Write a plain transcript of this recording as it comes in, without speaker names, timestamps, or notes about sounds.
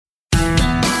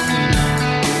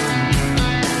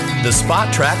the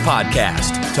Spot Track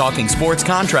Podcast, talking sports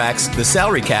contracts, the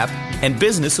salary cap, and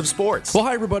business of sports. Well,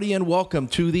 hi, everybody, and welcome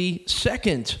to the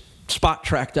second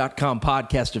SpotTrack.com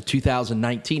podcast of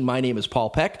 2019. My name is Paul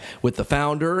Peck, with the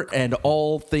founder and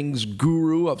all things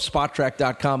guru of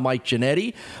SpotTrack.com, Mike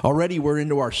Giannetti. Already we're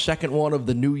into our second one of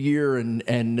the new year, and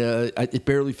it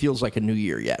barely feels like a new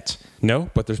year yet.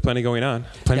 No, but there's plenty going on.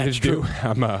 Plenty That's to do. true.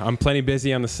 I'm plenty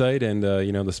busy on the site, and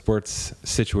the sports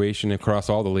situation across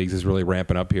all the leagues is really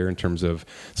ramping up here in terms of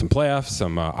some playoffs,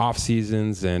 some off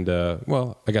seasons, and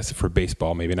I guess for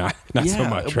baseball maybe not so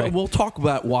much. Right? We'll talk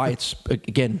about why it's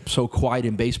again so quiet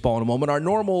in baseball in a moment. Our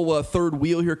normal third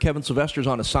wheel here, Kevin Sylvester's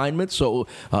on assignment, so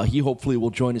he hopefully will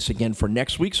join us again for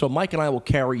next week. So Mike and I will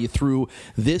carry you through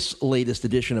this latest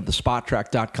edition of the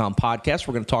SpotTrack.com podcast.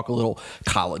 We're going to talk a little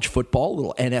college football, a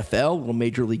little NFL, a little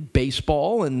Major League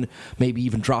Baseball, and maybe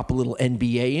even drop a little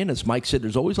NBA in. As Mike said,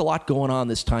 there's always a lot going on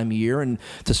this time of year, and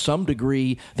to some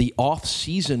degree, the off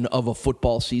season of a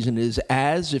football season is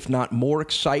as, if not more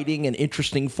exciting and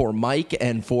interesting for Mike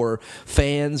and for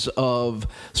fans of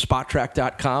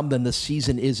SpotTrack.com than the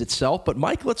season is itself. But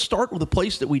Mike, let's start with a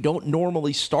place that we don't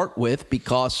normally start with,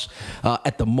 because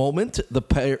at the moment, the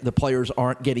players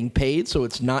aren't getting paid, so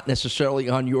it's not necessarily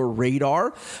on your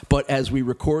radar. But as we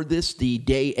record this, the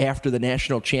day after the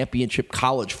national championship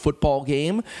college football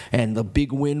game and the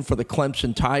big win for the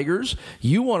Clemson Tigers,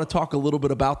 you want to talk a little bit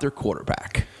about their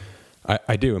quarterback.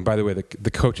 I do, and by the way,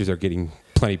 the coaches are getting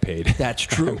plenty paid. That's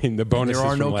true. I mean, the bonuses there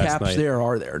are from no last caps night. there,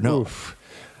 are there? No. Oof.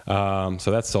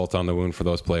 So that's salt on the wound for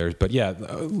those players. But yeah,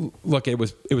 look, it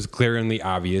was glaringly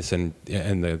obvious, and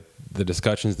the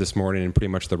discussions this morning and pretty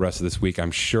much the rest of this week,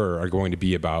 I'm sure, are going to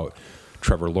be about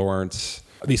Trevor Lawrence,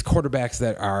 these quarterbacks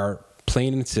that are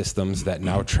playing in systems that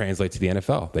now translate to the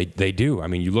NFL. They do. I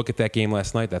mean, you look at that game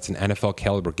last night, that's an NFL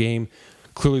caliber game.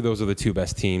 Clearly, those are the two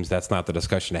best teams. That's not the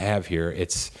discussion to have here.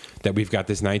 It's that we've got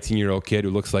this 19-year-old kid who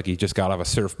looks like he just got off a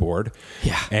surfboard.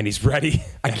 Yeah. And he's ready.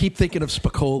 I keep thinking of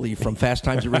Spicoli from Fast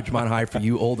Times at Ridgemont High for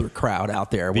you older crowd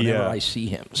out there whenever I see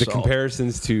him. The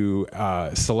comparisons to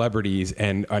celebrities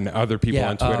and other people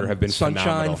on Twitter have been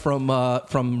Sunshine phenomenal.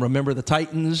 from Remember the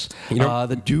Titans,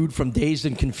 the dude from Dazed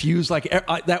and Confused.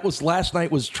 That was last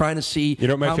night, was trying to see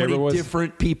how many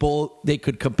different people they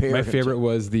could compare. My favorite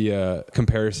was the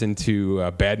comparison to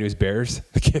Bad News Bears,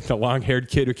 the long-haired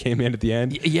kid who came in at the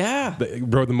end. Yeah.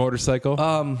 Rode the motorcycle.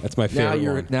 That's my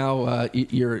favorite one.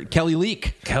 You're Kelly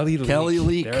Leak. Kelly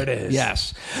Leak. There it is.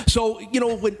 Yes. So,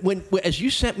 when as you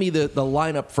sent me the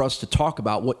lineup for us to talk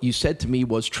about, what you said to me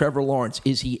was Trevor Lawrence,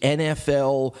 is he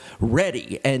NFL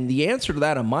ready? And the answer to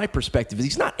that, on my perspective, is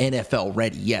he's not NFL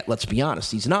ready yet. Let's be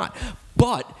honest. He's not.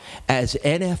 But as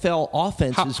NFL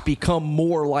offenses become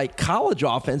more like college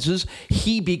offenses,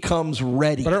 he becomes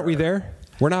ready. But aren't we there?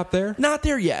 We're not there? Not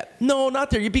there yet. No,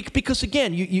 not there. Because,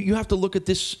 again, you have to look at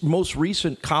this most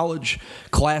recent college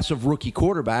class of rookie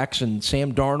quarterbacks, and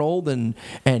Sam Darnold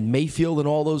and Mayfield and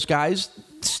all those guys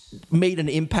made an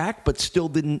impact, but still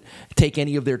didn't take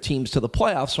any of their teams to the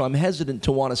playoffs. So I'm hesitant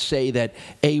to want to say that,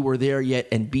 A, we're there yet,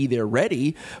 and B, they're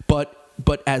ready.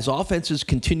 But as offenses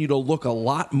continue to look a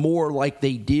lot more like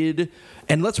they did,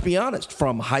 and let's be honest,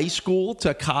 from high school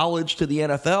to college to the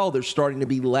NFL, there's starting to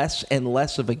be less and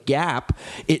less of a gap.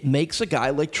 It makes a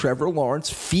guy like Trevor Lawrence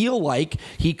feel like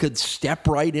he could step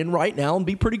right in right now and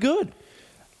be pretty good.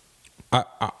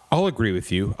 I'll agree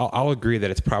with you. I'll agree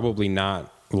that it's probably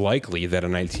not likely that a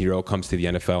 19-year-old comes to the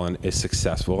NFL and is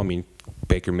successful. I mean,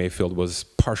 Baker Mayfield was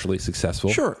partially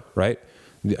successful. Sure. Right?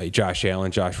 Josh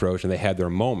Allen, Josh Rosen, they had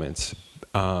their moments.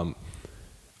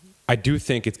 I do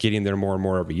think it's getting there more and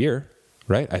more every year,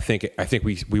 right? I think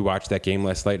we watched that game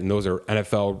last night, and those are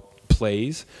NFL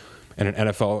plays and an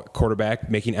NFL quarterback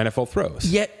making NFL throws.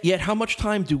 Yet, how much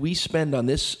time do we spend on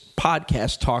this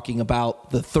podcast talking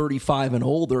about the 35 and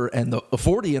older and the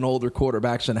 40 and older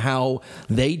quarterbacks and how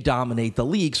they dominate the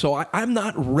league? So I'm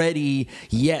not ready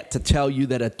yet to tell you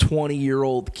that a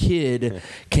 20-year-old kid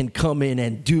can come in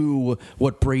and do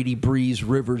what Brady, Breeze,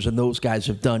 Rivers, and those guys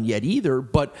have done yet either.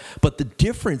 But the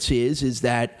difference is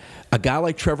that a guy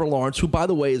like Trevor Lawrence, who, by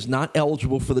the way, is not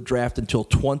eligible for the draft until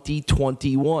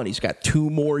 2021. He's got 2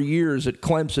 more years at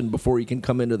Clemson before he can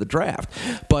come into the draft.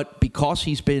 But because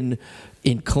he's been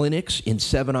in clinics, in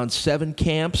 7-on-7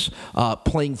 camps,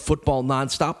 playing football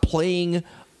nonstop, playing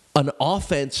an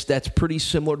offense that's pretty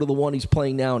similar to the one he's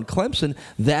playing now in Clemson,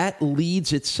 that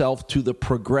leads itself to the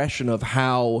progression of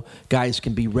how guys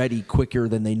can be ready quicker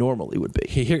than they normally would be.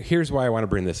 Here's why I want to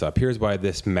bring this up. Here's why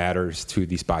this matters to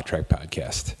the Spot Track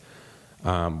podcast.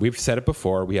 We've said it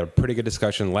before. We had a pretty good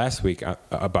discussion last week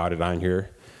about it on here.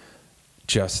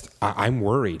 I'm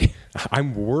worried.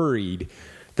 I'm worried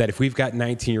that if we've got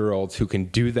 19-year-olds who can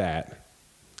do that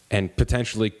and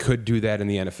potentially could do that in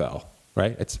the NFL,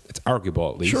 right? It's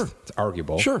arguable at least. Sure. It's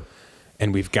arguable. Sure.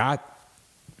 And we've got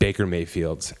Baker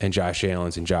Mayfields and Josh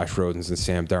Allen's and Josh Rosen's and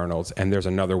Sam Darnold's, and there's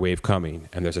another wave coming,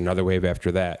 and there's another wave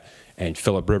after that. And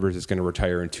Phillip Rivers is going to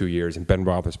retire in 2 years, and Ben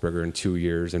Roethlisberger in 2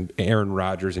 years, and Aaron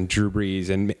Rodgers and Drew Brees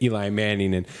and Eli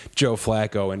Manning and Joe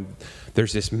Flacco. And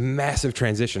there's this massive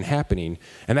transition happening,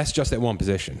 and that's just at one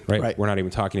position, right? We're not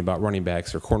even talking about running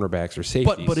backs or cornerbacks or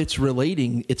safeties. But it's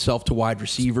relating itself to wide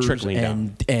receivers,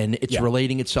 and it's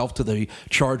relating itself to the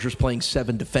Chargers playing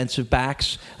 7 defensive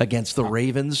backs against the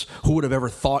Ravens. Who would have ever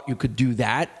thought you could do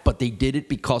that? But they did it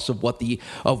because of what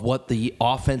the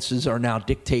offenses are now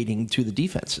dictating to the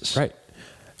defenses.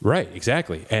 Right,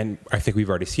 exactly. And I think we've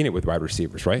already seen it with wide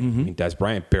receivers, right? Mm-hmm. I mean, Des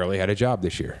Bryant barely had a job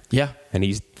this year. Yeah. And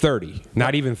he's 30,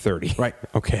 not even 30. Right.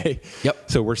 Okay.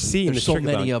 Yep. So we're seeing There's the so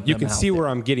trickle many down. of them You can out see there. where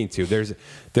I'm getting to.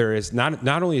 There is not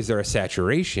only is there a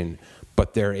saturation,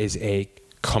 but there is a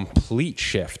complete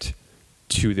shift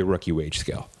to the rookie wage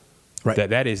scale. Right.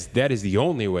 That is the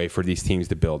only way for these teams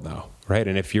to build now, right?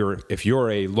 And if you're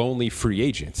a lonely free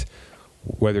agent,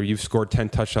 whether you've scored 10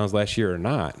 touchdowns last year or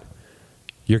not,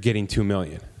 you're getting $2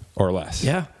 million or less.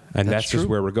 Yeah. And that's just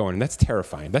where we're going. And that's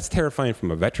terrifying. That's terrifying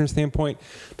from a veteran standpoint.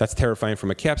 That's terrifying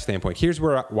from a cap standpoint. Here's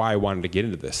why I wanted to get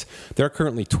into this. There are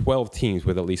currently 12 teams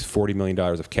with at least $40 million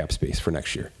of cap space for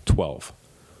next year. 12.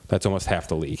 That's almost half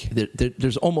the league.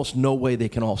 There's almost no way they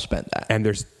can all spend that. And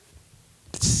there's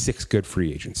 6 good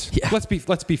free agents. Yeah. Let's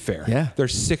be fair. Yeah.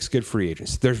 There's 6 good free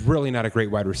agents. There's really not a great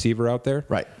wide receiver out there.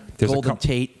 Right. There's Golden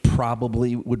Tate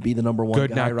probably would be the number one good,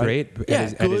 guy, not right? great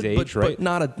at his age, right? But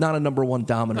not a number one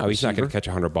dominant No, he's not receiver. going to catch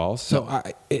 100 balls. So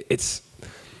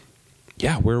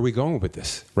where are we going with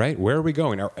this, right? Where are we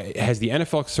going? Has the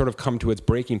NFL sort of come to its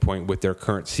breaking point with their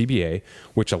current CBA,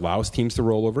 which allows teams to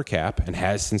roll over cap and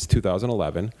has since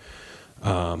 2011?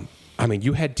 I mean,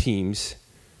 you had teams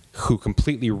who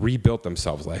completely rebuilt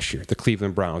themselves last year. The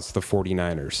Cleveland Browns, the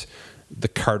 49ers, the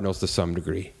Cardinals to some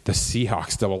degree, the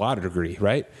Seahawks to a lot of degree,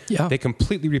 right? Yeah. They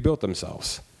completely rebuilt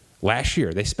themselves. Last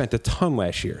year, they spent a ton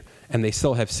last year, and they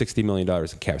still have $60 million in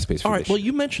cap space for All right. this Well, year.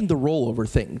 you mentioned the rollover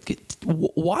thing.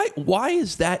 Why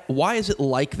is that? Why is it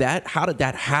like that? How did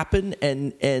that happen?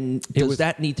 And does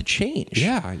that need to change?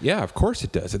 Yeah, of course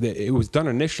it does. It was done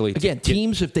initially. Again,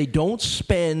 teams, if they don't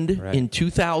spend in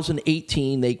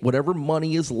 2018, whatever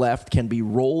money is left can be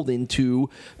rolled into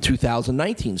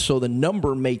 2019. So the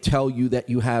number may tell you that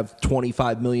you have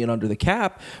 $25 million under the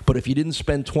cap, but if you didn't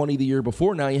spend 20 the year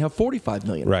before, now you have $45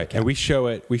 million. Right, and we show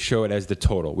it as the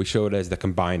total. We show it as the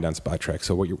combined on Spot Track.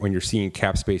 So when you're seeing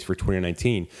cap space for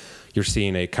 2019, you're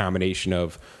seeing a combination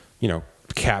of,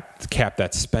 cap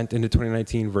that's spent into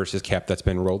 2019 versus cap that's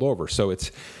been rolled over. So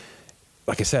it's,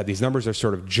 like I said, these numbers are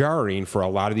sort of jarring for a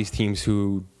lot of these teams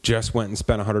who just went and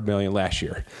spent $100 million last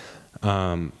year.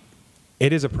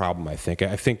 It is a problem, I think.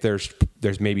 I think there's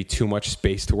maybe too much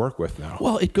space to work with now.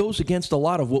 Well, it goes against a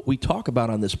lot of what we talk about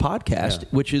on this podcast,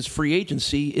 which is free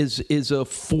agency is a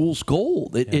fool's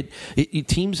gold. It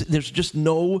teams, there's just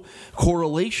no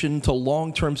correlation to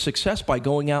long-term success by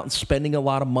going out and spending a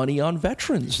lot of money on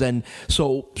veterans. And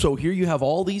so here you have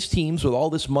all these teams with all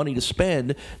this money to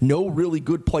spend, no really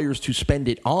good players to spend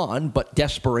it on, but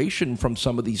desperation from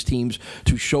some of these teams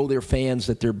to show their fans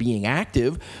that they're being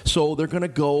active. So they're going to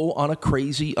go on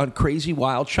crazy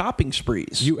wild shopping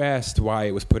sprees. You asked why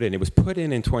it was put in. It was put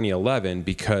in 2011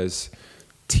 because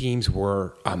teams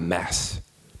were a mess.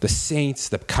 The Saints,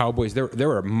 the Cowboys, there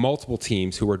were multiple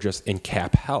teams who were just in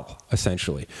cap hell,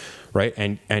 essentially, right?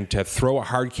 And to throw a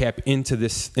hard cap into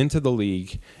the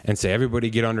league and say everybody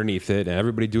get underneath it and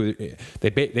everybody do it, they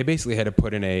basically had to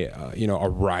put in a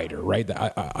rider, right?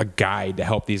 A guide to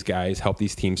help these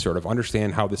teams sort of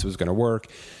understand how this was going to work.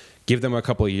 Give them a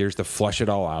couple of years to flush it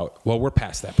all out. Well, we're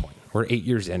past that point. We're 8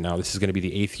 years in now. This is going to be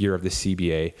the 8th year of the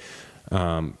CBA.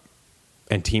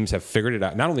 And teams have figured it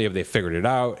out. Not only have they figured it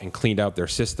out and cleaned out their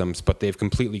systems, but they've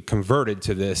completely converted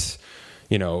to this,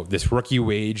 this rookie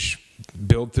wage,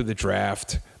 build through the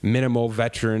draft, minimal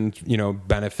veteran,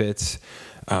 benefits.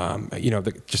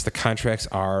 The contracts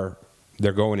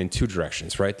they're going in 2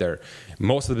 directions, right?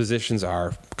 Most of the positions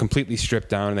are completely stripped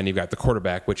down, and then you've got the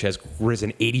quarterback, which has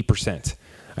risen 80%.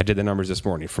 I did the numbers this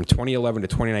morning from 2011 to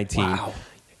 2019. Wow.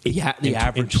 Yeah, the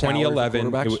average in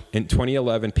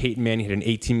 2011, Peyton Manning had an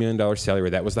 $18 million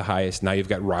salary. That was the highest. Now you've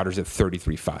got Rodgers at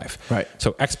 $33.5. Right.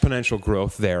 So exponential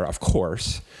growth there, of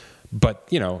course. But,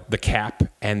 the cap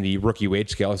and the rookie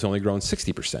wage scale has only grown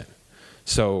 60%.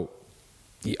 So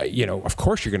of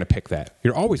course you're going to pick that.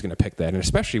 You're always going to pick that, and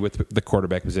especially with the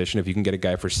quarterback position, if you can get a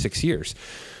guy for 6 years.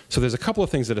 So there's a couple of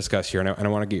things to discuss here, and I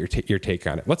want to get your take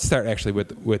on it. Let's start actually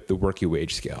with the rookie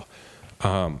wage scale.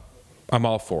 I'm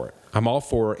all for it. I'm all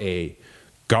for a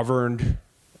governed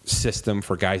system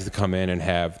for guys to come in and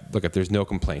have. Look, if there's no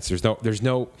complaints, there's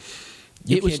no.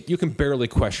 You can barely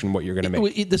question what you're going to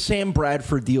make. The Sam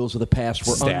Bradford deals of the past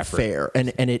were unfair,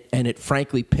 and it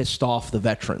frankly pissed off the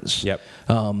veterans. Yep.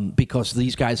 Because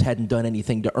these guys hadn't done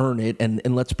anything to earn it,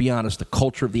 and let's be honest, the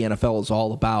culture of the NFL is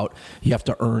all about you have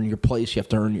to earn your place, you have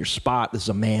to earn your spot. This is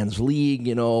a man's league,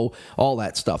 all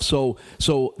that stuff. So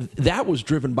that was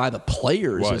driven by the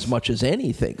players as much as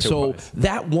anything.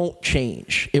 That won't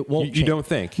change. It won't. You don't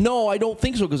think? No, I don't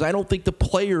think so, because I don't think the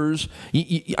players.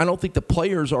 I don't think the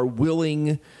players are willing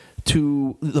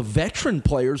to the veteran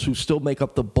players who still make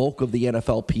up the bulk of the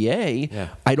NFLPA. Yeah.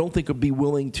 I don't think would be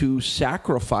willing to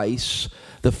sacrifice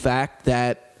the fact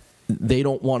that they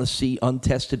don't want to see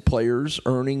untested players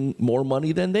earning more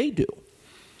money than they do.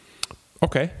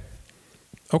 Okay.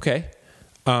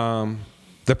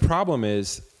 The problem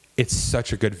is it's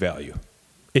such a good value.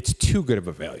 It's too good of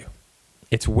a value.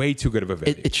 It's way too good of a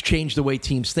value. It's changed the way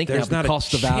teams think now because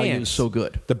the value is so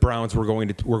good. The Browns were going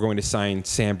to sign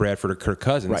Sam Bradford or Kirk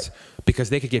Cousins because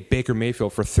they could get Baker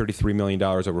Mayfield for $33 million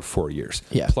over 4 years,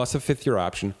 plus a 5th-year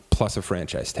option, plus a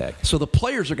franchise tag. So the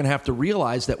players are going to have to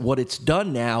realize that what it's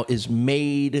done now is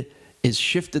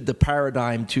shifted the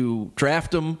paradigm to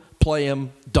draft them, play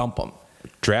them, dump them.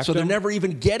 So they're never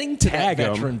even getting to that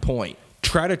veteran point.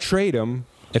 Try to trade them.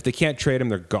 If they can't trade them,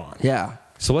 they're gone. Yeah.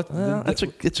 So that's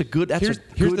a good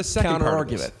the second counter part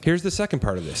argument. Here's the second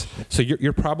part of this. So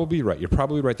you're probably right. You're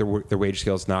probably right. The wage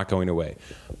scale is not going away,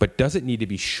 but does it need to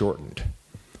be shortened?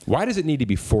 Why does it need to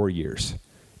be 4 years?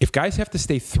 If guys have to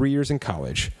stay 3 years in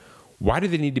college, why do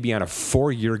they need to be on a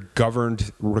 4-year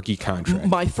governed rookie contract?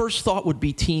 My first thought would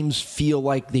be teams feel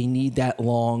like they need that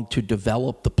long to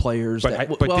develop the players.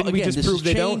 But didn't we just prove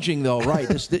they don't? This is changing, though, right?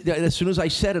 As soon as I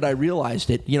said it, I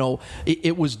realized it.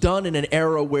 It was done in an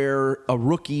era where a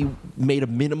rookie made a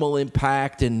minimal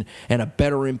impact and a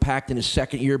better impact in his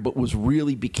second year, but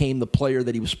really became the player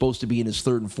that he was supposed to be in his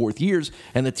third and fourth years,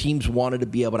 and the teams wanted to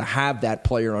be able to have that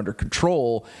player under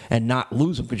control and not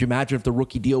lose him. Could you imagine if the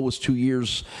rookie deal was 2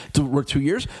 years? 2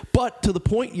 years, but to the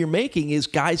point you're making is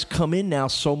guys come in now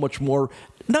so much more.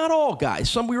 Not all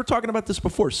guys. We were talking about this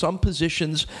before. Some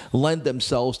positions lend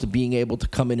themselves to being able to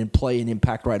come in and play and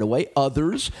impact right away.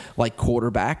 Others, like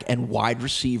quarterback and wide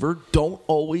receiver, don't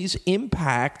always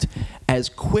impact as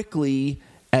quickly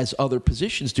as other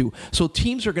positions do. So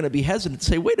teams are going to be hesitant to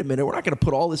say, wait a minute, we're not going to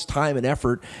put all this time and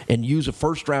effort and use a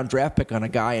first-round draft pick on a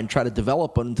guy and try to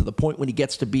develop him to the point when he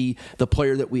gets to be the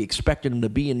player that we expected him to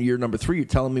be in year number 3. You're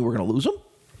telling me we're going to lose him?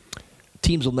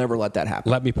 Teams will never let that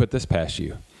happen. Let me put this past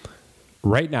you.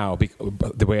 Right now,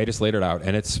 the way I just laid it out,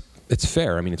 and it's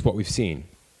fair. I mean, it's what we've seen.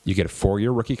 You get a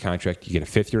 4-year rookie contract. You get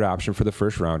a 5th-year option for the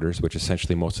first-rounders, which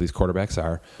essentially most of these quarterbacks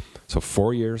are. So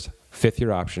 4 years,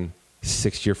 5th-year option,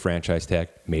 6-year franchise tag,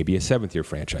 maybe a 7th-year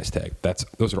franchise tag.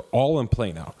 Those are all in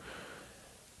play now.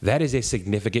 That is a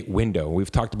significant window.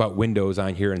 We've talked about windows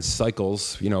on here and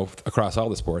cycles, across all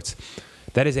the sports.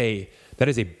 That is a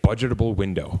budgetable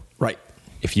window. Right.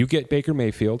 If you get Baker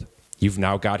Mayfield, you've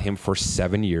now got him for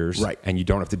 7 years, right, and you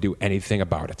don't have to do anything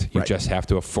about it. You just have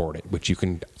to afford it, which you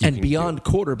can. And beyond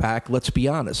quarterback, let's be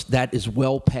honest, that is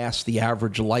well past the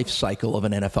average life cycle of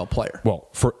an NFL player. Well,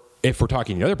 if we're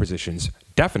talking the other positions,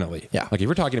 definitely. Yeah. Like if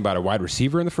we're talking about a wide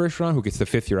receiver in the first round who gets the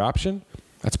 5th-year option,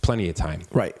 that's plenty of time.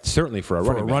 Right. Certainly for a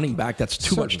running back, that's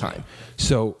too much time.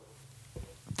 So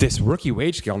this rookie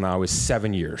wage scale now is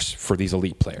 7 years for these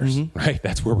elite players, right?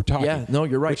 That's where we're talking. Yeah, no,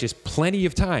 you're right. Which is plenty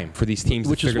of time for these teams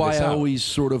to figure this out. Which is why I always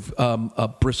sort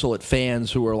of bristle at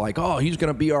fans who are like, oh, he's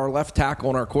going to be our left tackle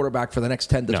and our quarterback for the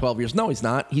next 10 to 12 years. No, he's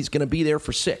not. He's going to be there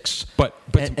for 6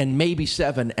 and maybe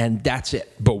 7, and that's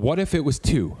it. But what if it was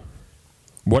 2?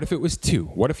 What if it was 2?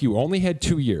 What if you only had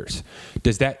 2 years?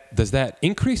 Does that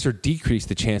increase or decrease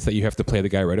the chance that you have to play the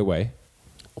guy right away?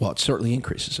 Well, it certainly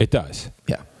increases. It does.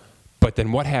 Yeah. But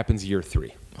then what happens year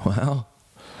 3? Well,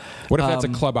 what if that's a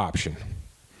club option?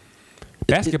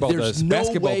 Basketball does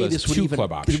 2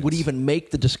 club options. It would even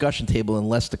make the discussion table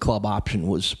unless the club option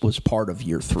was part of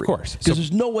year 3. Of course. Because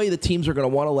there's no way the teams are going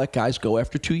to want to let guys go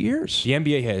after 2 years. The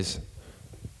NBA has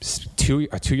a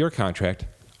 2-year contract,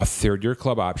 a 3rd-year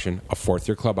club option, a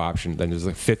 4th-year club option, then there's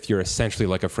a 5th year essentially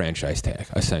like a franchise tag,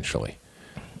 essentially.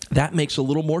 That makes a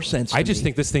little more sense to me. I just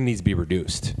think this thing needs to be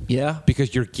reduced. Yeah.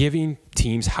 Because you're giving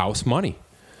teams house money.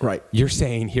 Right. You're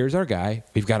saying, here's our guy.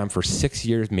 We've got him for 6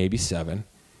 years, maybe 7.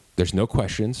 There's no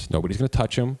questions. Nobody's going to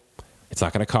touch him. It's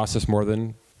not going to cost us more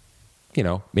than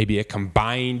maybe a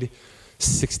combined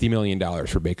 $60 million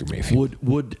for Baker Mayfield.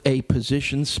 Would a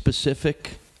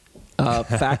position-specific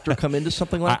factor come into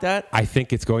something like that? I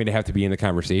think it's going to have to be in the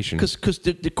conversation. Because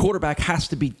the quarterback has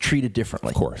to be treated differently.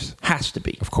 Of course. Has to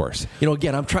be. Of course.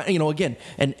 Again, I'm trying,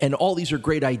 and all these are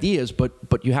great ideas,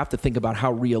 but you have to think about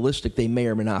how realistic they may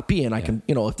or may not be. And I can,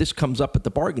 if this comes up at the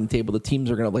bargaining table, the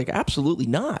teams are going to be like, absolutely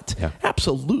not. Yeah.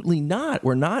 Absolutely not.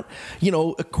 We're not,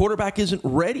 a quarterback isn't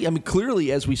ready. I mean,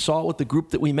 clearly, as we saw with the group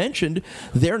that we mentioned,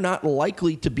 they're not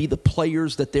likely to be the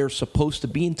players that they're supposed to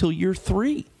be until year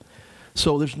 3.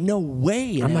 So there's no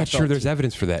way. I'm not sure there's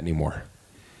evidence for that anymore.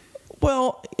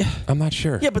 Well, I'm not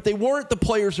sure. Yeah, but they weren't the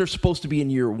players they're supposed to be in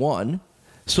year 1.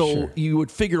 So Sure. You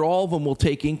would figure all of them will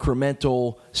take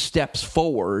incremental steps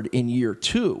forward in year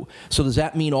 2. So does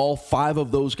that mean all 5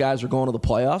 of those guys are going to the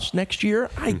playoffs next year?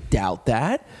 I doubt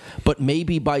that. But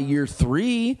maybe by year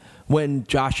 3, when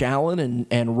Josh Allen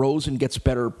and Rosen gets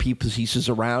better pieces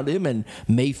around him and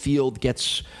Mayfield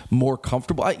gets more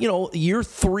comfortable, year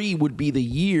 3 would be the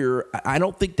year. I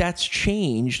don't think that's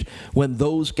changed when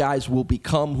those guys will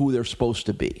become who they're supposed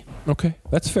to be. Okay,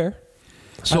 that's fair.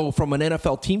 So from an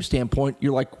NFL team standpoint,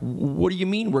 you're like, what do you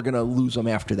mean we're going to lose them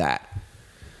after that?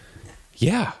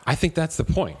 Yeah, I think that's the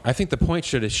point. I think the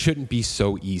point it shouldn't be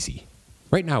so easy.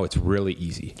 Right now, it's really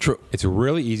easy. True. It's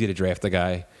really easy to draft a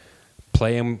guy,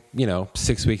 play him,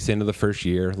 6 weeks into the first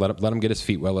year, let him get his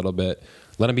feet wet a little bit,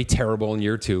 let him be terrible in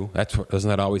year 2. Doesn't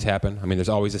that always happen? I mean, there's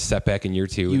always a setback in year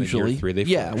 2. Usually. And in year 3, they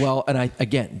yeah, flourish. well, and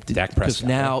Dak Prescott. Because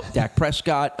now Dak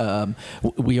Prescott,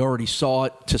 we already saw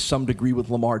it to some degree with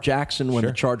Lamar Jackson when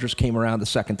Sure. the Chargers came around the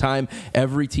second time.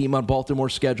 Every team on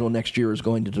Baltimore's schedule next year is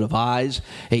going to devise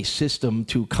a system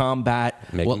to combat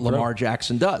what Lamar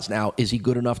Jackson does. Now, is he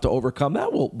good enough to overcome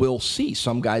that? Well, we'll see.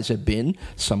 Some guys have been,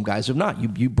 some guys have not.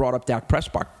 You brought up Dak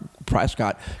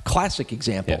Prescott, classic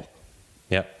example.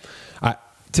 Yeah.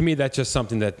 To me, that's just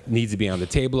something that needs to be on the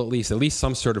table at least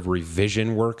some sort of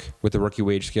revision work with the rookie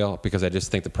wage scale, because I just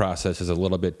think the process is a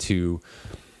little bit too,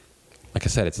 like I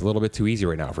said, it's a little bit too easy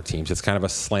right now for teams. It's kind of a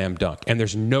slam dunk. And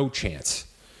there's no chance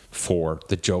for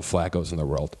the Joe Flaccos in the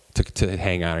world to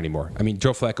hang on anymore. I mean,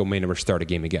 Joe Flacco may never start a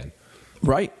game again.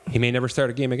 Right. He may never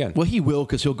start a game again. Well, he will,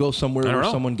 because he'll go somewhere where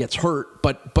someone gets hurt.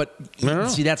 But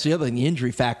see, that's the other thing. The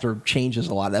injury factor changes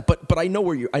a lot of that. But I know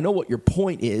what your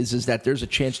point is that there's a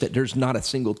chance that there's not a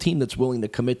single team that's willing to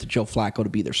commit to Joe Flacco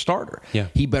to be their starter. Yeah.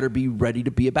 He better be ready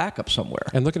to be a backup somewhere.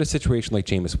 And look at a situation like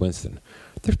Jameis Winston.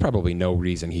 There's probably no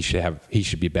reason he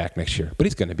should be back next year, but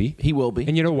he's going to be. He will be.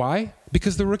 And you know why?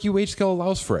 Because the rookie wage scale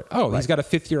allows for it. Oh, right. He's got a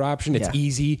 5th-year option. It's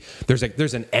easy. There's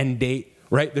an end date.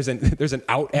 Right, there's an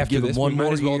out after Give this. One we might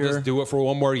more as well year. just do it for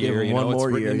one more year. One more it's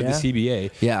written year, into the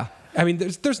CBA. Yeah, I mean,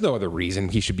 there's no other reason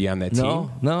he should be on that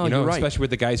team. No, you're right. Especially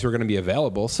with the guys who are going to be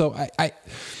available. So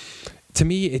to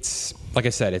me, it's like I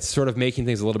said, it's sort of making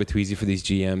things a little bit too easy for these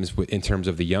GMs in terms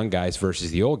of the young guys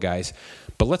versus the old guys.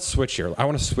 But let's switch here. I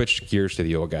want to switch gears to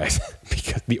the old guys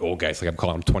because the old guys, like I'm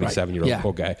calling them 27-year-old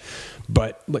old guy.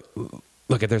 But look,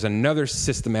 there's another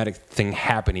systematic thing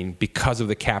happening because of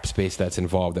the cap space that's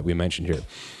involved that we mentioned here.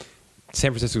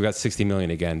 San Francisco got $60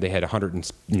 million again. They had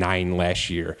 $109 last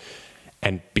year.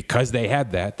 And because they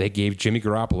had that, they gave Jimmy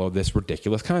Garoppolo this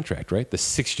ridiculous contract, right? The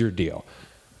 6-year deal.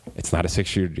 It's not a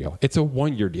 6-year deal. It's a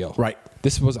 1-year deal. Right.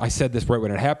 I said this right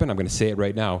when it happened. I'm going to say it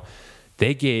right now.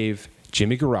 They gave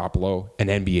Jimmy Garoppolo an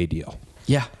NBA deal.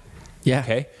 Yeah.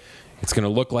 Okay? It's going to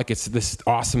look like it's this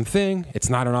awesome thing. It's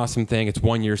not an awesome thing. It's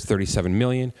 1 year's $37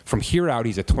 million. From here out,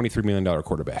 he's a $23 million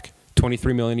quarterback.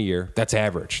 $23 million a year. That's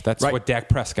average. That's what Dak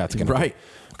Prescott's going to be.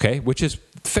 Okay, which is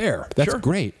fair. That's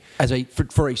great.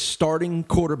 For a starting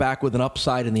quarterback with an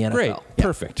upside in the NFL. Great, yeah.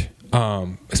 Perfect.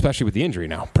 Especially with the injury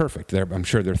now. Perfect. I'm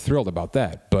sure they're thrilled about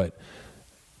that. But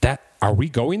are we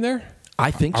going there? I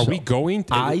think so. Are we going?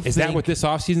 Is that what this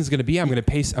offseason is going to be? I'm going to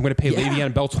pay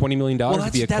Le'Veon Bell $20 million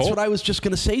to be a Colt? That's what I was just going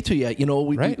to say to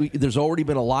you. There's already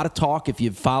been a lot of talk. If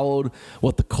you've followed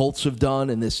what the Colts have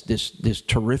done and this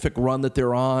terrific run that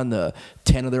they're on, the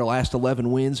 10 of their last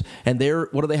 11 wins, and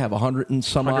what do they have? 100 and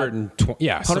some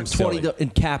 120 in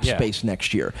cap space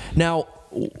next year. Now,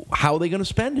 how are they going to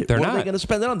spend it? What are they going to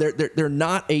spend it on? They're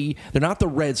not the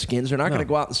Redskins. They're not going to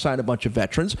go out and sign a bunch of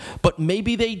veterans. But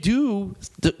maybe they do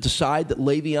decide that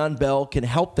Le'Veon Bell can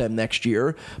help them next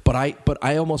year. But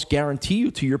I almost guarantee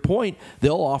you, to your point,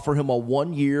 they'll offer him a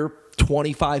 1-year,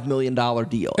 $25 million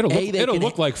deal. It'll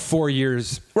look like 4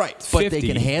 years. Right, 50. But they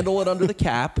can handle it under the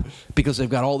cap because they've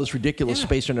got all this ridiculous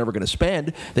space they're never going to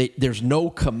spend. There's no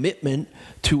commitment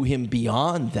to him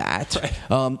beyond that.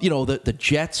 Right. The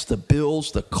Jets, the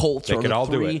Bills, the Colts they are could the all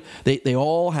three. Do it. They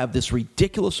all have this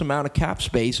ridiculous amount of cap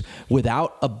space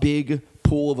without a big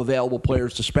pool of available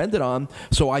players to spend it on.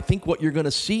 So I think what you're going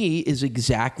to see is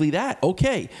exactly that.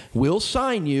 Okay, we'll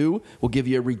sign you. We'll give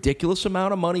you a ridiculous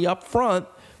amount of money up front,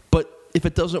 but if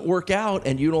it doesn't work out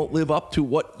and you don't live up to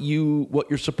what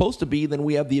you're supposed to be, then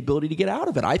we have the ability to get out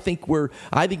of it. I think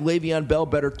Le'Veon Bell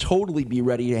better totally be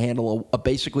ready to handle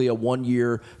basically a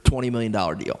 1-year, $20 million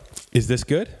deal. Is this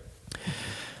good?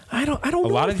 I don't know. A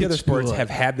lot of the other sports have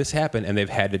had this happen, and they've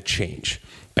had to change.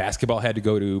 Basketball had to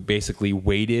go to basically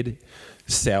weighted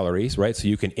salaries, right? So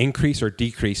you can increase or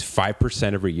decrease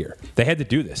 5% every year. They had to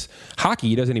do this.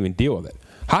 Hockey doesn't even deal with it.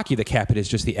 Hockey, the cap hit is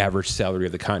just the average salary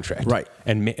of the contract. Right.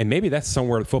 And maybe that's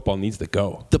somewhere football needs to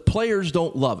go. The players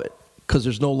don't love it because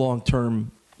there's no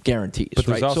long-term guarantees,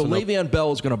 right? So Le'Veon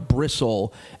Bell is going to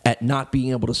bristle at not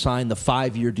being able to sign the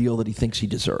 5-year deal that he thinks he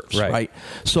deserves, right?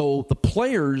 So the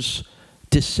players'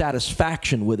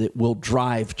 dissatisfaction with it will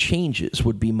drive changes,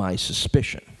 would be my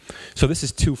suspicion. So this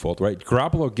is twofold, right?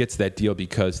 Garoppolo gets that deal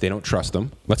because they don't trust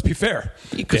him. Let's be fair.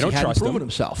 They don't trust him.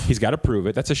 Himself. He's got to prove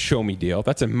it. That's a show-me deal.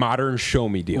 That's a modern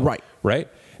show-me deal. Right?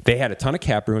 They had a ton of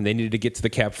cap room. They needed to get to the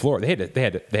cap floor. They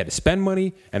had to spend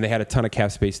money, and they had a ton of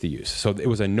cap space to use. So it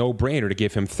was a no-brainer to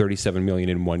give him $37 million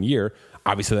in 1 year.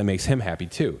 Obviously, that makes him happy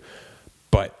too.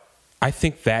 But I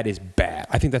think that is bad.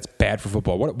 I think that's bad for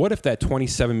football. What if that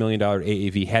 $27 million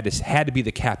AAV had to be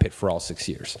the cap hit for all 6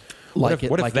 years? What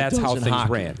if that's how things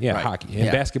ran? Yeah, hockey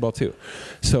and basketball too.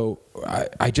 So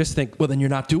I just think. Well, then you're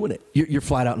not doing it. You're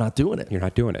flat out not doing it. You're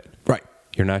not doing it. Right.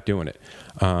 You're not doing it.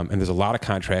 And there's a lot of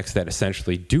contracts that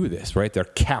essentially do this, right? They're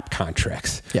cap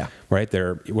contracts. Yeah. Right.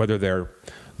 Whether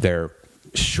they're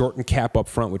short and cap up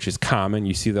front, which is common.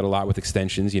 You see that a lot with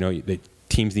extensions.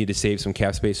 Teams need to save some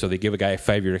cap space, so they give a guy a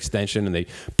 5-year extension and they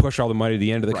push all the money to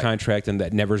the end of the contract, and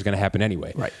that never is going to happen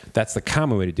anyway. Right. That's the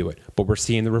common way to do it. But we're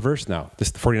seeing the reverse now. The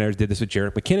 49ers did this with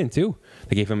Jerick McKinnon, too.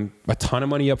 They gave him a ton of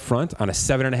money up front on a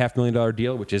 $7.5 million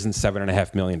deal, which isn't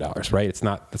 $7.5 million, right?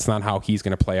 That's not how he's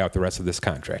going to play out the rest of this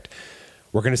contract.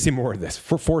 We're going to see more of this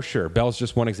for sure. Bell's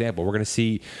just one example. We're going to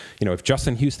see, if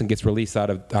Justin Houston gets released out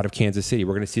of Kansas City,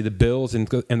 we're going to see the Bills and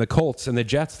the Colts and the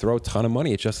Jets throw a ton of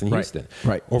money at Justin Houston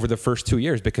over the first 2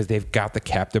 years because they've got the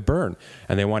cap to burn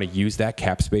and they want to use that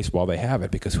cap space while they have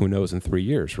it because who knows in 3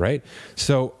 years, right?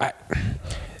 So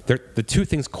the two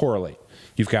things correlate.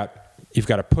 You've got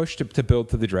a push to build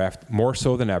through the draft more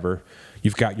so than ever.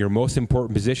 You've got your most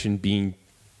important position being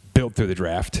built through the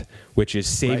draft, which is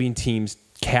saving teams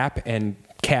cap and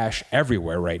cash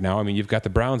everywhere right now. I mean, you've got the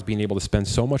Browns being able to spend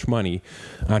so much money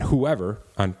on whoever,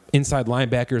 on inside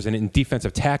linebackers and in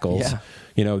defensive tackles.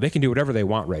 Yeah. They can do whatever they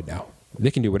want right now. They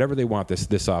can do whatever they want this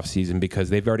offseason because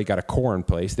they've already got a core in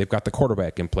place. They've got the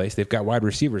quarterback in place. They've got wide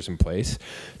receivers in place.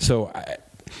 So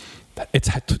it's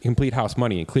complete house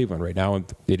money in Cleveland right now,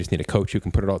 and they just need a coach who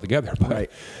can put it all together. But,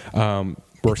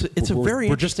 it's a very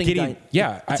interesting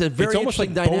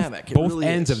dynamic. Both really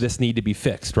ends of this need to be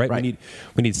fixed, right?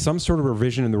 We need some sort of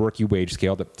revision in the rookie wage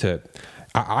scale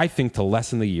I think to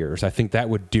lessen the years. I think that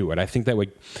would do it. I think that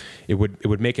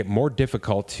would make it more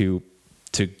difficult to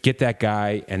get that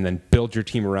guy and then build your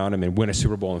team around him and win a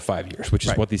Super Bowl in 5 years, which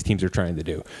is what these teams are trying to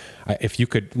do. If you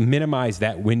could minimize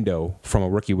that window from a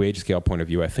rookie wage scale point of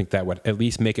view, I think that would at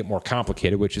least make it more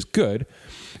complicated, which is good.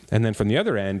 And then from the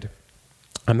other end,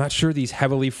 I'm not sure these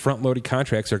heavily front-loaded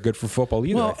contracts are good for football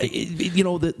either. Well,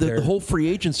 the whole free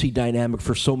agency dynamic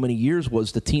for so many years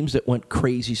was the teams that went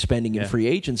crazy spending in free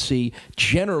agency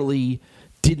generally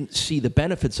didn't see the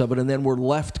benefits of it, and then were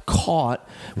left caught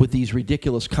with these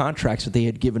ridiculous contracts that they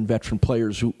had given veteran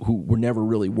players who were never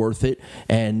really worth it,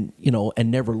 and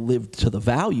never lived to the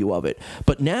value of it.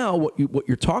 But now what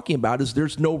you're talking about is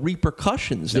there's no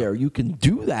repercussions there. You can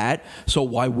do that, so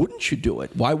why wouldn't you do it?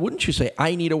 Why wouldn't you say,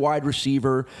 I need a wide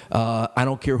receiver, I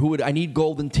don't care who I need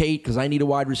Golden Tate because I need a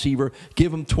wide receiver,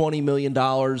 give him $20 million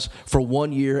for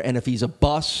 1 year, and if he's a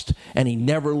bust and he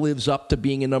never lives up to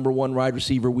being a number one wide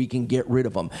receiver, we can get rid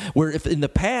of them. Where if in the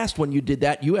past when you did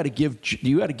that, you had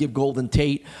to give Golden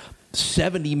Tate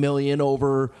 $70 million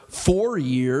over 4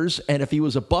 years, and if he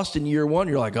was a bust in year one,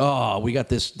 you're like, oh, we got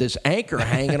this anchor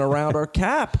hanging around our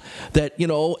cap that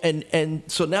and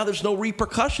so now there's no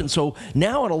repercussion. So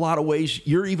now in a lot of ways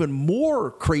you're even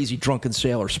more crazy drunken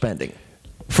sailor spending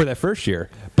for that first year,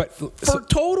 but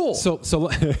total. So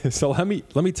let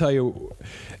me tell you.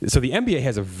 So the NBA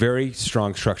has a very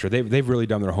strong structure. They've really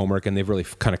done their homework and they've really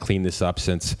kind of cleaned this up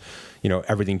since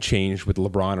everything changed with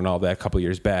LeBron and all that a couple of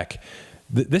years back.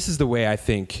 This is the way I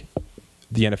think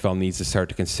the NFL needs to start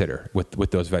to consider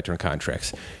with those veteran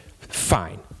contracts.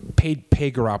 Fine, pay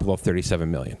Garoppolo $37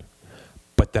 million,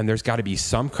 but then there's got to be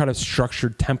some kind of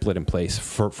structured template in place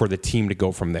for the team to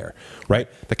go from there, right?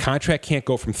 The contract can't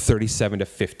go from 37 to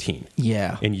 15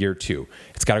 in year 2.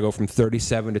 It's got to go from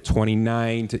 37 to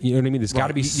 29 to, you know what I mean? There's got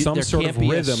to be some sort of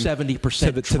rhythm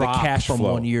 70% to the cash from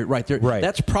flow. 1 year. Right.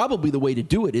 That's probably the way to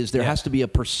do it, is there has to be a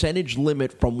percentage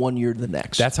limit from 1 year to the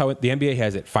next. That's how the NBA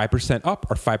has it, 5%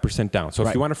 up or 5% down. So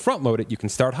if you want to front load it, you can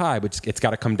start high, but it's got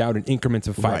to come down in increments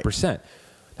of 5%.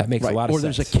 That makes a lot of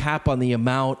sense. Or there's a cap on the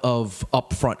amount of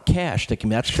upfront cash.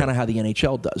 That's kind of how the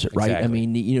NHL does it, right? Exactly. I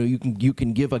mean, you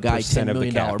can give a guy $10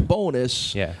 million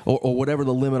bonus or whatever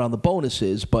the limit on the bonus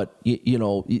is, but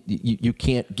you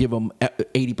can't give him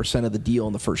 80% of the deal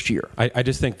in the first year. I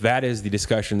just think that is the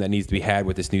discussion that needs to be had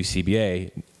with this new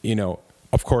CBA.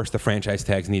 Of course, the franchise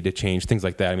tags need to change, things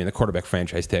like that. I mean, the quarterback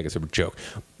franchise tag is a joke.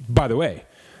 By the way,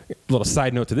 a little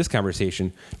side note to this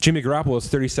conversation, Jimmy Garoppolo's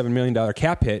 $37 million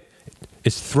cap hit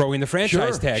is throwing the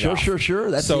franchise tag off. Sure.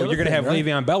 That's so you're going to have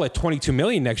Le'Veon Bell at $22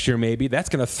 million next year, maybe. That's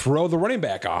going to throw the running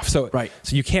back off. So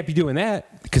you can't be doing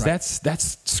that, because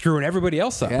that's screwing everybody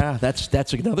else up. Yeah,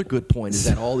 that's another good point, is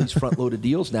that all these front-loaded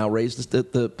deals now raise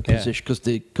the position,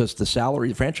 because the salary,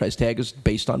 the franchise tag, is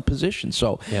based on position.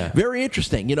 So very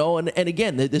interesting, and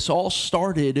again, this all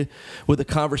started with a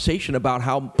conversation about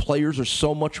how players are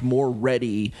so much more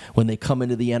ready when they come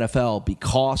into the NFL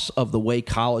because of the way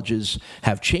colleges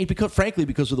have changed,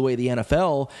 because of the way the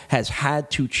NFL has had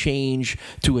to change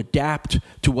to adapt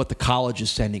to what the college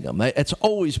is sending them. It's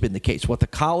always been the case. What the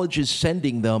college is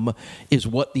sending them is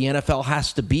what the NFL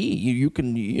has to be.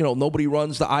 Nobody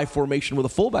runs the I formation with a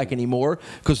fullback anymore,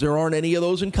 because there aren't any of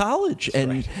those in college,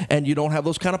 and you don't have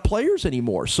those kind of players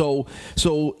anymore. So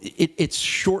it's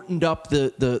shortened up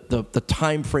the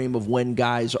time frame of when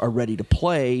guys are ready to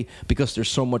play, because they're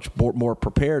so much more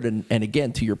prepared. And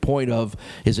again, to your point of,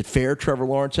 is it fair Trevor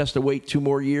Lawrence has to wait 2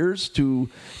 more years to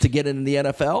get into the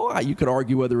NFL? You could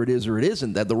argue whether it is or it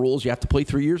isn't. That the rules, you have to play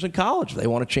 3 years in college. If they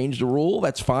want to change the rule,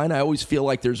 that's fine. I always feel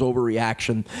like there's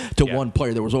overreaction to one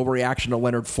player. There was overreaction to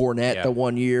Leonard Fournette the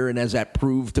 1 year, and as that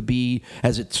proved to be,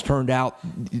 as it's turned out,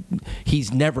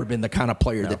 he's never been the kind of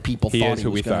player that people thought he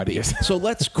was going to be. So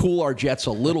let's cool our jets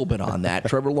a little bit on that.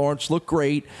 Trevor Lawrence looked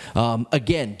great.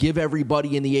 Again, give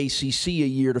everybody in the ACC a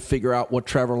year to figure out what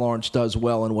Trevor Lawrence does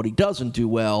well and what he doesn't do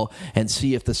well, and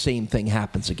see if the same thing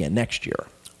happens again next year.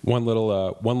 One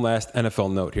last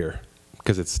NFL note here,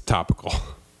 because it's topical.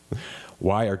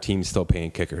 Why are teams still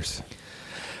paying kickers?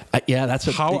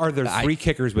 How are there 3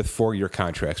 kickers with 4-year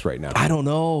contracts right now? I don't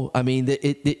know. I mean,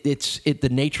 it's the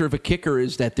nature of a kicker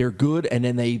is that they're good, and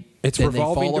then it's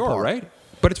revolving door, apart. Right?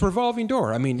 But it's revolving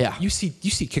door. I mean, you see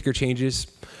kicker changes.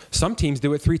 Some teams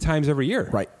do it 3 times every year,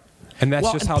 right? And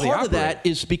that's just how they operate. Part of that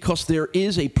is because there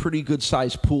is a pretty good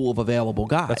sized pool of available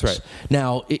guys. That's right.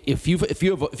 Now, if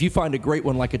you find a great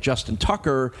one like a Justin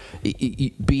Tucker,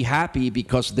 be happy,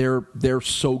 because they're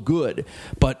so good.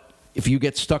 But if you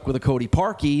get stuck with a Cody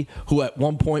Parkey, who at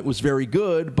one point was very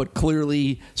good but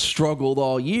clearly struggled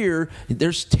all year,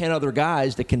 there's 10 other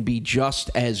guys that can be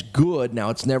just as good.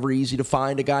 Now, it's never easy to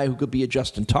find a guy who could be a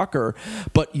Justin Tucker,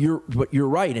 but you're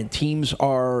right, and teams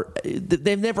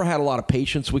they've never had a lot of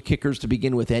patience with kickers to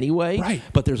begin with anyway. Right.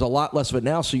 But there's a lot less of it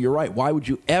now, so you're right. Why would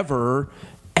you ever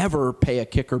pay a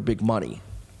kicker big money?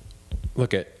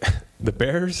 Look at the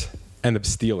Bears and the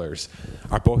Steelers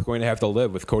are both going to have to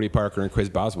live with Cody Parker and Chris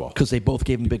Boswell, because they both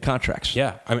gave him big contracts.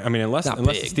 Yeah, I mean, unless the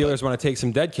Steelers want to take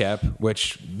some dead cap,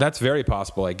 which that's very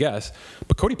possible, I guess.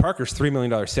 But Cody Parker's $3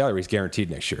 million salary is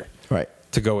guaranteed next year, right?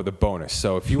 To go with the bonus.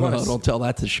 So if you want to, don't tell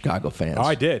that to Chicago fans. Oh,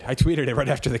 I did. I tweeted it right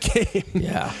after the game.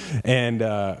 Yeah. And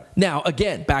now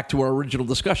again, back to our original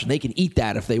discussion, they can eat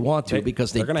that if they want to,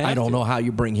 because I don't know how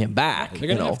you bring him back. They're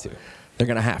going to have to. They're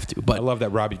going to have to. But I love that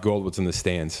Robbie Gould was in the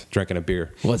stands drinking a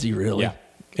beer. Was he really? Yeah,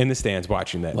 in the stands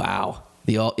watching that. Wow.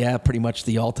 Pretty much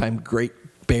the all-time great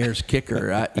Bears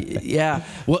kicker. Yeah.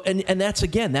 Well, and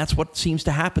that's what seems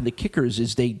to happen to kickers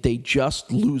is they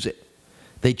just lose it.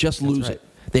 They just lose it.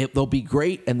 They'll be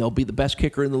great, and they'll be the best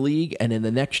kicker in the league, and in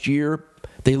the next year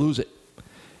they lose it.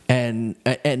 And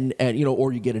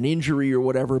or you get an injury or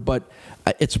whatever, but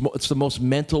it's the most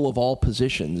mental of all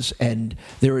positions, and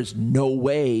there is no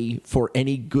way for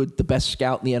the best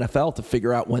scout in the NFL to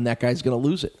figure out when that guy's going to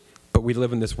lose it. But we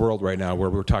live in this world right now where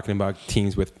we're talking about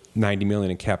teams with $90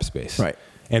 million in cap space, right?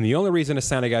 And the only reason to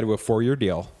sign a guy to a 4-year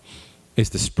deal is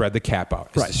to spread the cap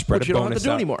out, right? To spread Which you don't have to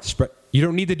do anymore. You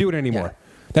don't need to do it anymore.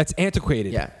 Yeah. That's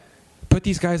antiquated. Yeah. Put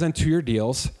these guys on 2-year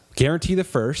deals. Guarantee the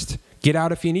first. Get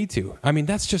out if you need to. I mean,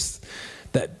 that's just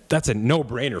that's a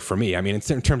no-brainer for me. I mean,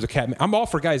 in terms of cap, I'm all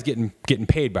for guys getting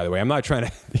paid. By the way, I'm not trying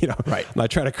to I'm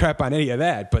not trying to crap on any of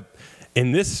that. But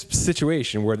In this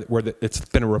situation where it's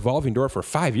been a revolving door for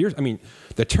 5 years, I mean,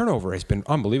 the turnover has been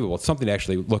unbelievable. It's something to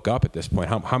actually look up at this point,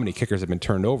 how many kickers have been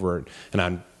turned over and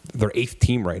on their 8th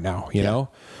team right now, you know?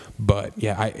 But,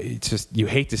 yeah, it's just you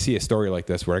hate to see a story like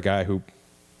this where a guy who,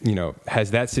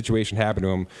 has that situation happen to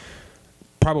him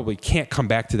probably can't come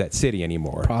back to that city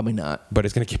anymore. Probably not. But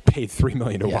it's going to get paid $3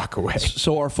 million to walk away.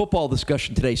 So our football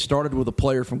discussion today started with a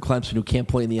player from Clemson who can't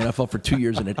play in the NFL for 2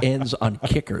 years, and it ends on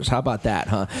kickers. How about that,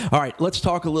 huh? All right, let's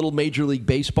talk a little Major League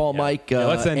Baseball, Mike.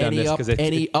 Let's end on this.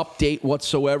 Any update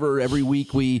whatsoever? Every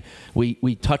week we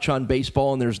touch on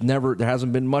baseball, and there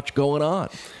hasn't been much going on.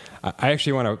 I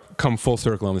actually want to come full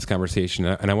circle on this conversation,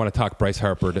 and I want to talk Bryce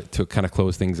Harper to kind of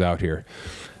close things out here.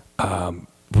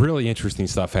 Really interesting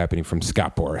stuff happening from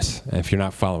Scott Boras. And if you're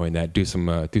not following that, do some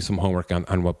homework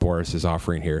on what Boras is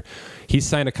offering here. He's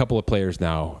signed a couple of players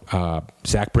now,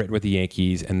 Zach Britton with the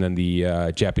Yankees, and then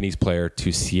the Japanese player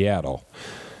to Seattle,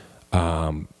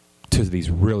 to these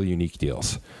really unique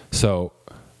deals. So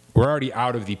we're already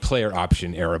out of the player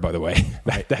option era, by the way.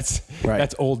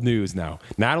 That's old news now.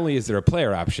 Not only is there a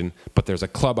player option, but there's a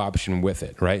club option with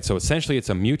it, right? So essentially it's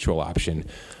a mutual option.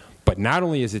 But not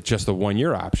only is it just a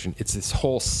 1-year option, it's this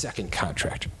whole second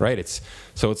contract, right? It's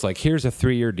like, here's a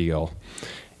 3-year deal.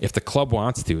 If the club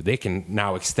wants to, they can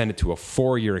now extend it to a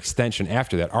 4-year extension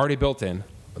after that, already built in.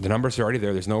 The numbers are already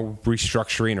there. There's no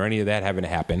restructuring or any of that having to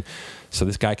happen. So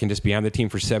this guy can just be on the team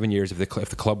for 7 years if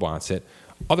the club wants it.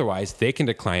 Otherwise, they can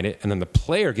decline it, and then the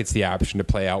player gets the option to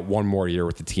play out 1 more year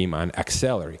with the team on X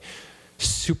salary.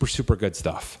 Super, super good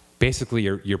stuff. Basically,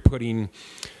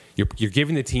 you're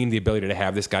giving the team the ability to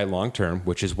have this guy long term,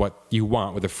 which is what you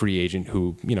want with a free agent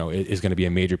who, is going to be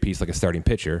a major piece like a starting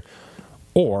pitcher.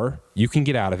 Or you can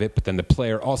get out of it, but then the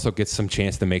player also gets some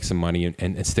chance to make some money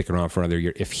and stick around for another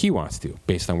year if he wants to,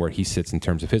 based on where he sits in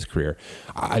terms of his career.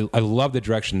 I love the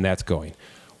direction that's going.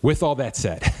 With all that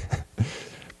said,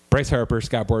 Bryce Harper,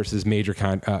 Scott Boras'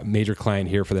 major client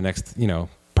here for the next,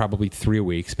 probably 3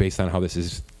 weeks, based on how this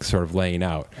is sort of laying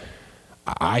out.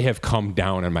 I have come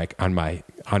down on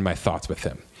my thoughts with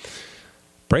him.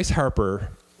 Bryce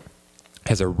Harper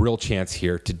has a real chance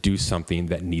here to do something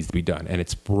that needs to be done, and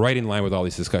it's right in line with all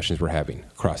these discussions we're having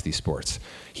across these sports.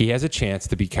 He has a chance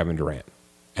to be Kevin Durant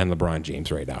and LeBron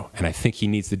James right now, and I think he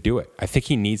needs to do it. I think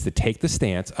he needs to take the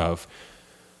stance of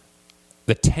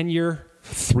the 10-year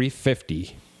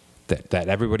 $350 that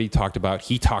everybody talked about.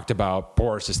 He talked about.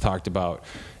 Boras has talked about.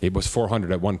 It was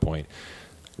 $400 at one point.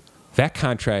 That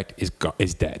contract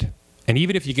is dead. And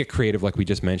even if you get creative, like we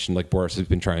just mentioned, like Boras has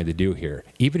been trying to do here,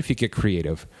 even if you get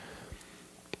creative,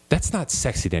 that's not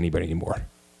sexy to anybody anymore.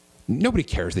 Nobody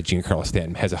cares that Giancarlo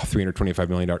Stanton has a $325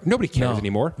 million. Nobody cares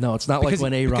anymore. No, it's not like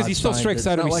when A-Rod because he still strikes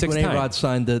out every 6 times. A-Rod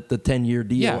signed the 10-year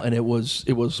deal, and it was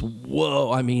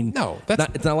whoa. I mean, no,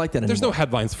 it's not like that anymore. There's no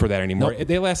headlines for that anymore. Nope.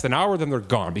 They last an hour, then they're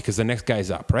gone because the next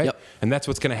guy's up, right? Yep. And that's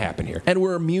what's going to happen here. And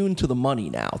we're immune to the money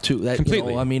now too.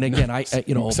 Completely. I mean, again,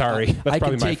 sorry, I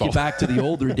can take you back to the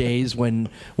older days when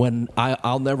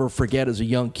I'll never forget as a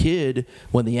young kid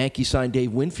when the Yankees signed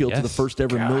Dave Winfield to the first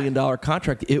ever $1 million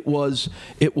contract. It was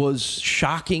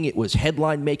shocking. It was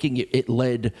headline making. It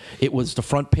was the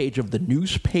front page of the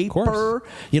newspaper.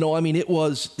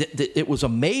 It was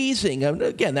amazing. And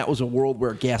again, that was a world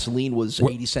where gasoline was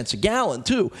 80 cents a gallon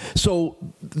too. So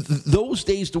those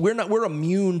days, we're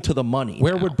immune to the money.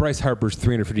 Where would Bryce Harper's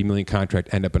 $350 million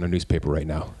contract end up in a newspaper right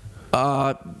now?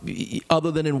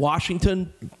 Other than in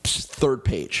Washington, third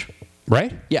page.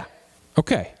 Right? Yeah.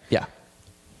 Okay. Yeah.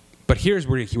 But here's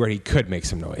where he could make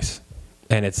some noise,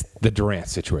 and it's the Durant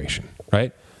situation,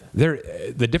 right?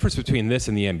 The difference between this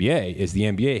and the NBA is the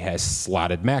NBA has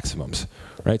slotted maximums,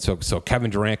 right? So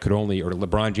Kevin Durant or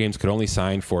LeBron James could only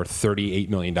sign for $38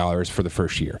 million for the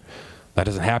first year. That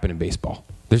doesn't happen in baseball.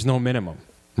 There's no minimum,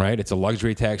 right? It's a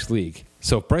luxury tax league.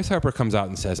 So if Bryce Harper comes out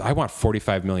and says, I want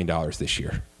 $45 million this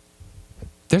year,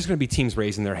 there's going to be teams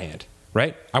raising their hand,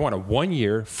 right? I want a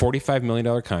 1-year, $45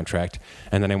 million contract,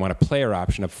 and then I want a player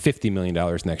option of $50 million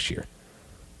next year.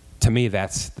 To me,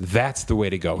 that's the way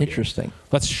to go. Interesting. Here.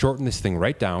 Let's shorten this thing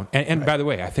right down. And by the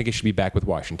way, I think it should be back with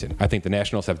Washington. I think the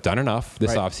Nationals have done enough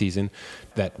this offseason.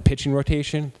 That pitching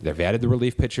rotation, they've added the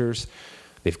relief pitchers.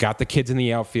 They've got the kids in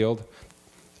the outfield.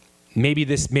 Maybe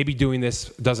doing this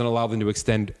doesn't allow them to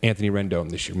extend Anthony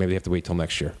Rendon this year. Maybe they have to wait till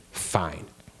next year. Fine.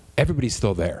 Everybody's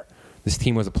still there. This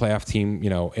team was a playoff team,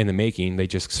 in the making. They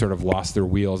just sort of lost their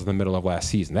wheels in the middle of last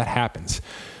season. That happens.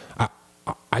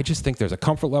 I just think there's a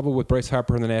comfort level with Bryce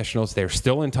Harper and the Nationals. They're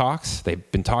still in talks.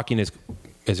 They've been talking as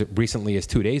recently as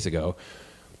 2 days ago.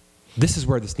 This is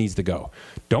where this needs to go.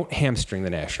 Don't hamstring the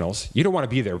Nationals. You don't want to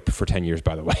be there for 10 years,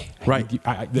 by the way. Right.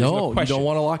 No question. You don't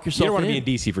want to lock yourself in. You don't want to be in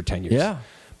D.C. for 10 years. Yeah.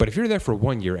 But if you're there for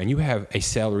 1 year and you have a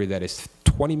salary that is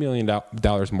 $20 million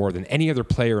more than any other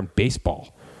player in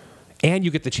baseball, and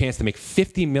you get the chance to make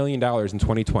 $50 million in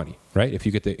 2020, right? If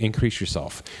you get to increase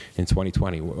yourself in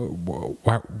 2020,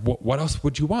 what else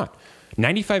would you want?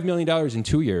 $95 million in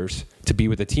 2 years to be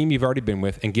with a team you've already been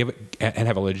with and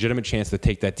have a legitimate chance to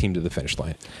take that team to the finish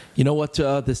line. You know what?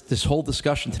 This whole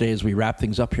discussion today, as we wrap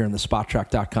things up here in the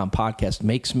SpotTrack.com podcast,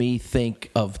 makes me think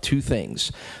of two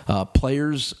things.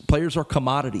 Players are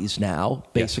commodities now,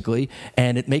 basically,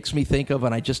 and it makes me think of,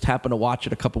 and I just happened to watch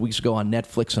it a couple weeks ago on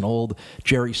Netflix, an old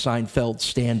Jerry Seinfeld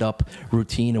stand-up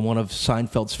routine, and one of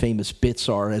Seinfeld's famous bits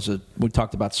we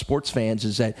talked about sports fans,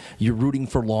 is that you're rooting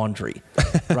for laundry,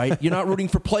 right? You're not rooting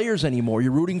for players anymore.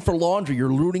 You're rooting for laundry. You're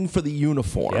rooting for the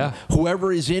uniform. Yeah.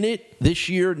 Whoever is in it this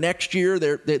year, next year,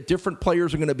 they're different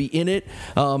players are going to be in it,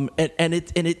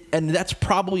 and that's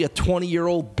probably a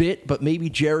 20-year-old bit, but maybe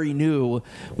Jerry knew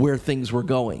where things were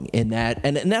going in that,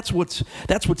 and that's what's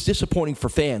disappointing for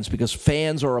fans, because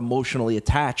fans are emotionally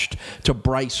attached to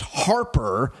Bryce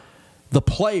Harper, the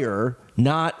player,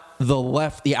 not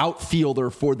the outfielder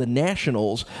for the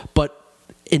Nationals, but.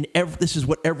 This is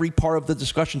what every part of the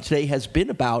discussion today has been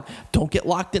about. Don't get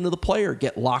locked into the player.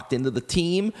 Get locked into the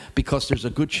team, because there's a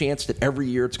good chance that every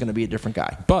year it's going to be a different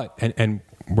guy. But, and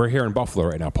we're here in Buffalo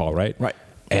right now, Paul, right? Right.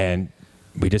 And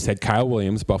we just had Kyle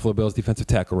Williams, Buffalo Bills defensive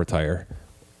tackle, retire.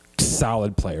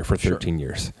 Solid player for 13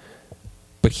 years.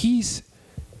 But he's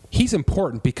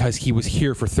important because he was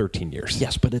here for 13 years.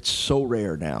 Yes, but it's so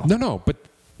rare now. No, but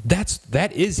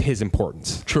that is his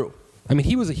importance. True. I mean,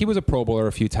 he was a Pro Bowler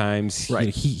a few times. Right.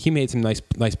 He made some nice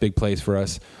big plays for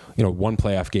us. One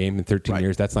playoff game in 13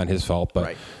 years. That's not his fault,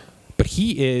 but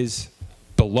he is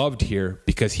beloved here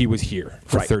because he was here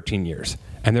for 13 years,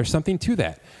 and there's something to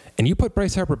that. And you put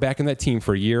Bryce Harper back in that team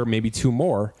for a year, maybe two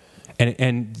more,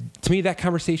 and to me that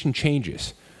conversation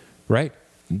changes, right?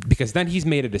 Because then he's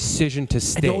made a decision to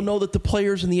stay. I don't know that the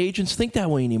players and the agents think that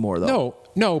way anymore, though.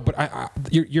 No, but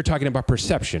you're talking about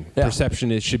perception. Yeah.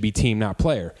 Perception should be team, not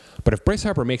player. But if Bryce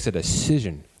Harper makes a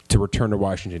decision to return to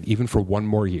Washington, even for one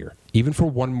more year,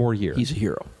 he's a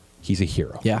hero. He's a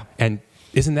hero. Yeah. And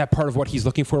isn't that part of what he's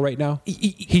looking for right now?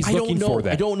 He's looking for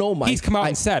that. I don't know, Mike. He's come out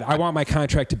and said, I want my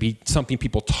contract to be something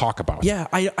people talk about. Yeah,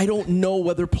 I don't know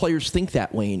whether players think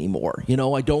that way anymore.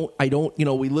 I don't,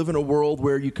 we live in a world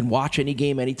where you can watch any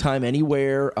game anytime,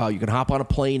 anywhere. You can hop on a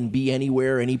plane and be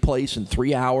anywhere, any place in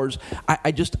 3 hours.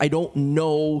 I don't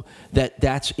know that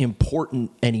that's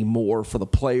important anymore for the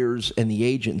players and the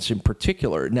agents in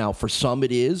particular. Now, for some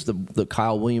it is. The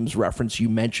Kyle Williams reference you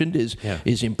mentioned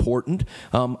is important.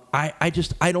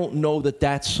 I don't know that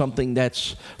that's something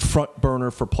that's front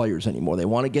burner for players anymore. They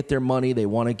want to get their money. They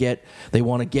want to get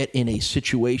in a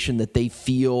situation that they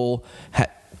feel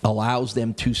allows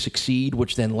them to succeed,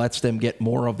 which then lets them get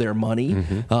more of their money.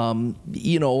 Mm-hmm.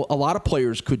 A lot of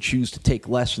players could choose to take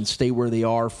less and stay where they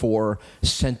are for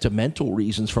sentimental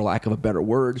reasons, for lack of a better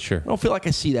word. Sure. I don't feel like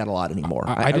I see that a lot anymore.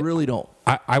 I really don't.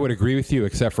 I would agree with you,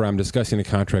 except for I'm discussing a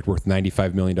contract worth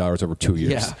 $95 million over 2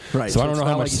 years. Yeah, right. So I don't know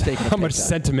how much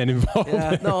sentiment involved.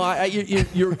 Yeah, no,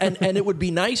 you're and it would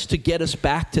be nice to get us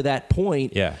back to that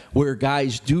point where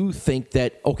guys do think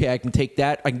that, okay, I can take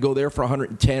that, I can go there for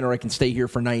 110, or I can stay here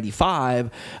for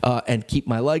 95 and keep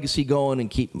my legacy going and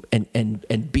keep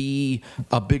and be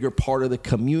a bigger part of the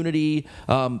community.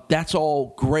 That's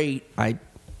all great. I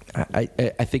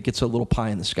think it's a little pie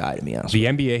in the sky, to be honest. The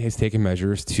NBA has taken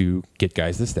measures to get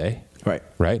guys to stay.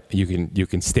 Right. You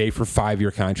can stay for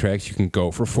 5-year contracts. You can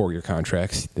go for 4-year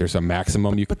contracts. There's a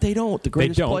maximum. But they don't. The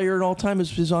greatest player in all time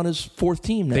is on his fourth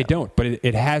team now. They don't. But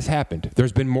it has happened.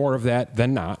 There's been more of that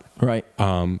than not. Right.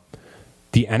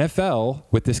 The NFL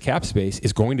with this cap space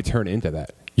is going to turn into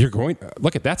that.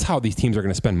 That's how these teams are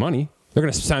going to spend money. They're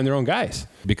going to sign their own guys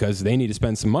because they need to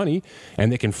spend some money,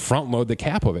 and they can front load the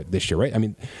cap of it this year, right? I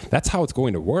mean, that's how it's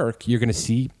going to work. You're going to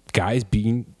see guys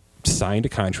being signed to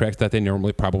contracts that they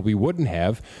normally probably wouldn't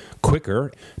have quicker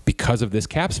because of this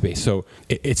cap space. So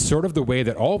it's sort of the way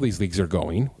that all these leagues are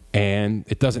going, and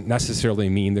it doesn't necessarily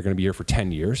mean they're going to be here for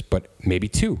 10 years, but maybe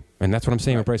 2. And that's what I'm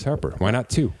saying with Bryce Harper. Why not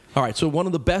 2? All right, so one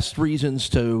of the best reasons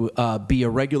to be a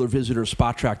regular visitor of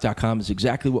SpotTrack.com is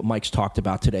exactly what Mike's talked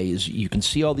about today. Is you can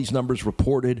see all these numbers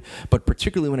reported, but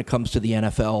particularly when it comes to the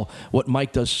NFL, what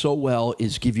Mike does so well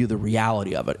is give you the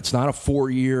reality of it. It's not a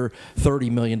 4-year,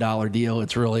 $30 million deal.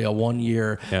 It's really a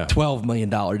 1-year, $12 million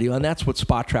deal, and that's what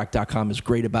SpotTrack.com is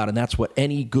great about, and that's what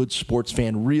any good sports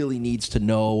fan really needs to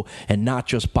know, and not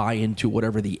just buy into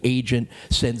whatever the agent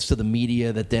sends to the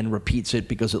media that then repeats it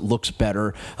because it looks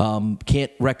better.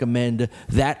 Can't recommend recommend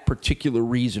that particular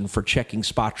reason for checking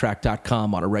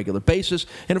SpotTrack.com on a regular basis.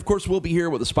 And, of course, we'll be here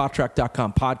with the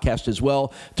SpotTrack.com podcast as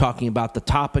well, talking about the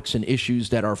topics and issues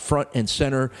that are front and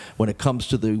center when it comes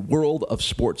to the world of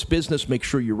sports business. Make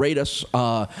sure you rate us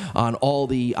on all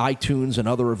the iTunes and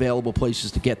other available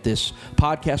places to get this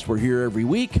podcast. We're here every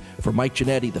week. For Mike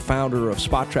Giannetti, the founder of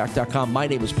SpotTrack.com, my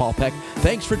name is Paul Peck.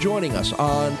 Thanks for joining us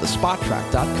on the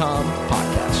SpotTrack.com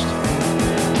podcast.